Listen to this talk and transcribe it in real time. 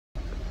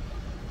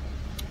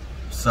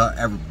What's up,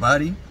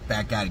 everybody?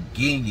 Back out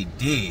again, you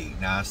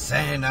dig? Now I'm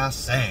saying.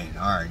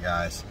 Alright,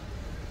 guys.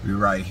 We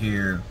right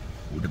here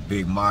with the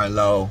big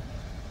Marlo.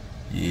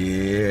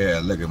 Yeah,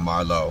 look at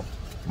Marlo.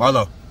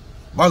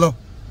 Marlo,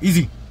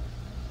 easy.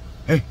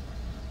 Hey.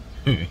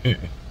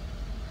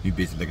 You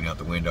busy looking out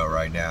the window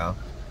right now.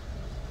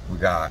 We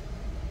got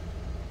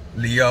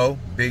Leo,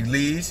 Big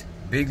Lee's.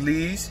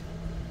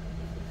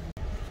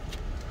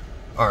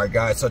 Alright,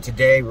 guys, so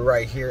today we're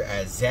right here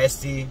at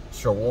Zesty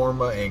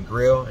Shawarma and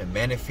Grill in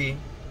Menifee.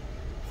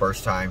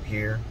 First time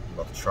here.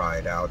 About to try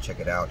it out. Check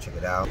it out.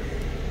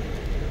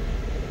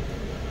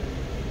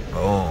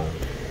 Boom.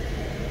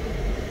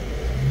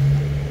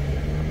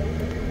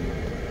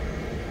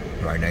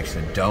 Right next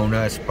to the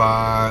donut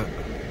spot.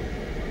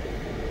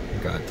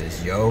 Got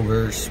this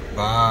yogurt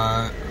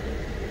spot.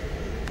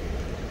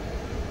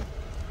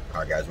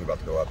 Alright, guys, we're about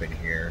to go up in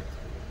here.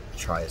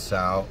 Try this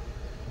out.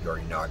 You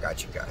already know I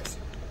got you guys.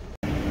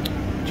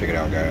 Check it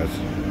out, guys.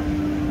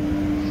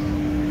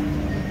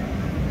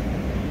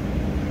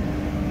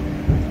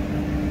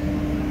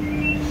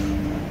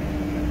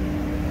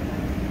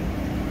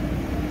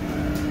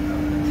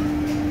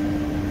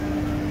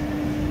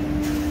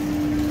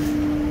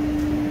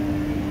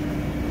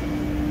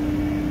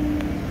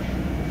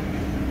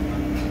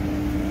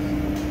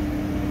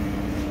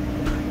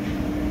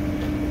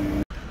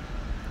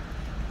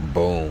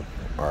 Boom.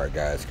 Alright,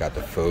 guys, got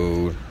the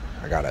food.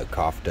 I got a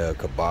kofta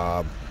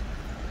kebab.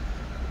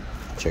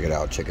 Check it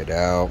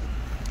out.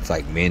 It's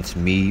like minced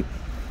meat.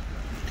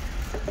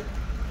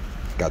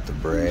 Got the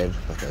bread,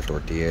 like a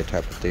tortilla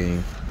type of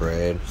thing.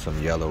 Bread,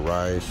 some yellow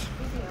rice,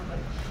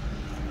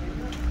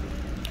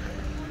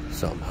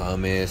 some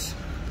hummus.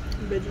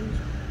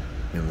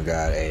 And we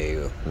got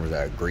a, what was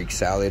that, Greek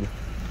salad.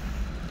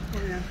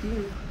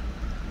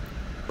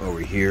 Over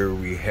here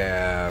we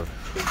have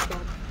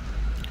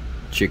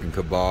chicken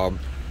kebab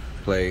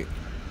plate,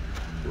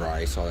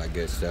 rice, all that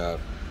good stuff.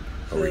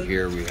 Over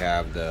here we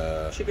have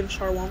the chicken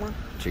shawarma,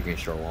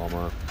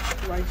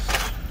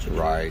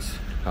 rice,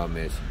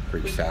 hummus,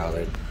 Greek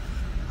salad.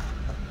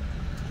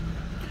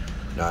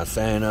 Not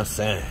saying.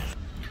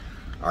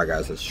 Alright,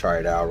 guys, let's try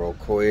it out real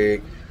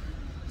quick.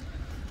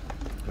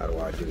 How do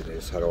I do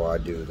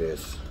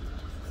this?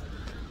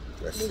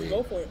 Let's see.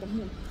 Go for it.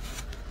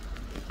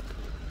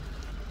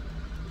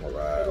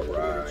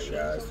 Alright,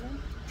 guys.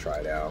 Try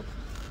it out.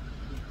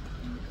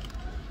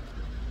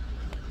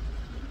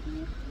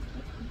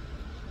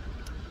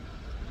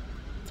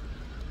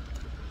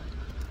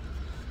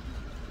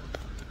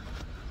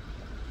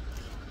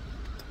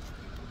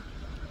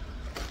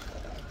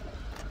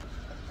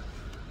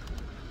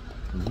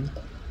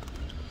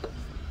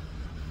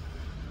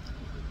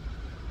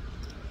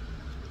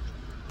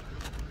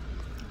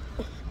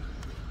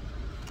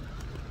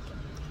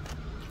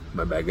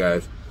 My bad,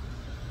 guys.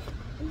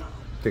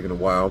 Taking a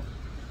while.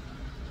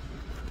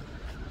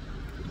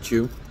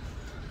 Chew,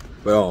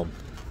 but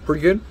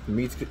pretty good. The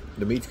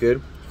meat's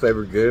good.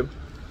 Flavor good.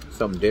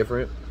 Something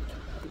different.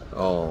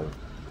 From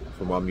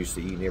what I'm used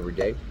to eating every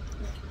day.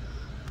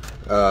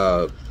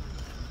 The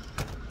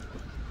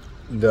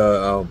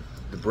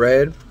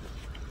bread.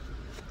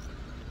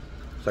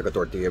 It's like a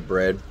tortilla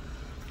bread,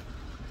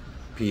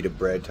 pita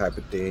bread type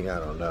of thing. I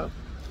don't know,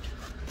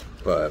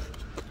 but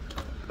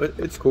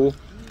it's cool.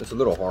 It's a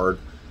little hard,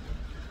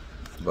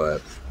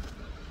 but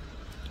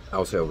I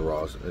would say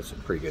overall it's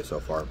pretty good so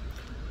far.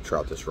 Try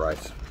out this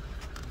rice.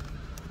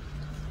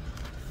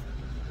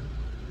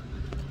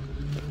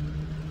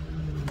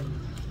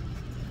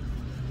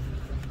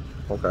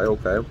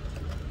 Okay.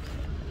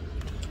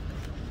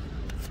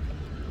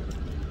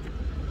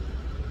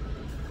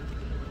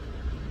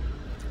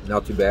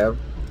 Not too bad.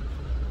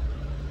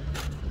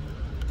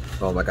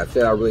 Like I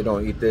said, I really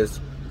don't eat this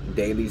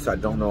daily, so I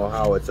don't know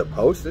how it's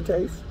supposed to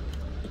taste.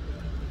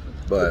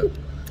 But it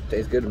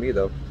tastes good to me,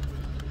 though.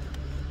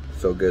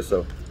 So good,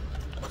 so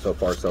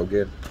far so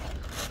good.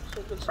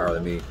 All right,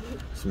 let me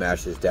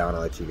smash this down.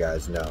 I'll let you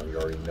guys know. You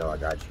already know I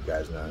got you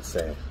guys. Know what I'm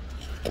saying.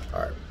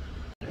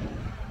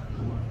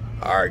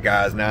 All right,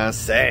 guys. Now I'm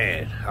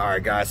saying. All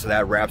right, guys. So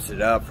that wraps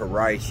it up for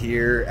right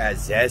here at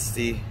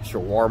Zesty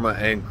Shawarma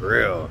and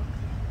Grill.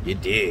 You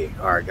dig?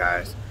 All right,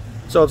 guys.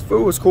 So the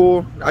food was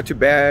cool. Not too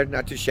bad.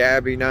 Not too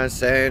shabby. Not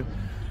saying.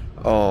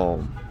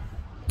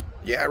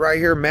 Yeah, right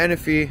here in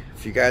Menifee.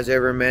 If you guys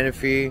ever in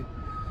Menifee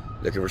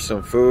looking for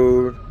some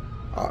food,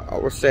 I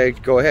would say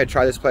go ahead,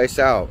 try this place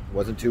out.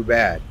 Wasn't too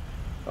bad.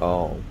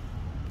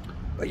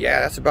 But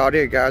yeah, that's about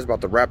it, guys.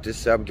 About to wrap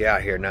this up. Get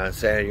out here. Now I'm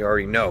saying, you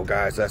already know,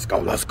 guys. Let's go.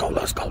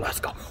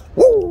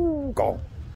 Woo, go.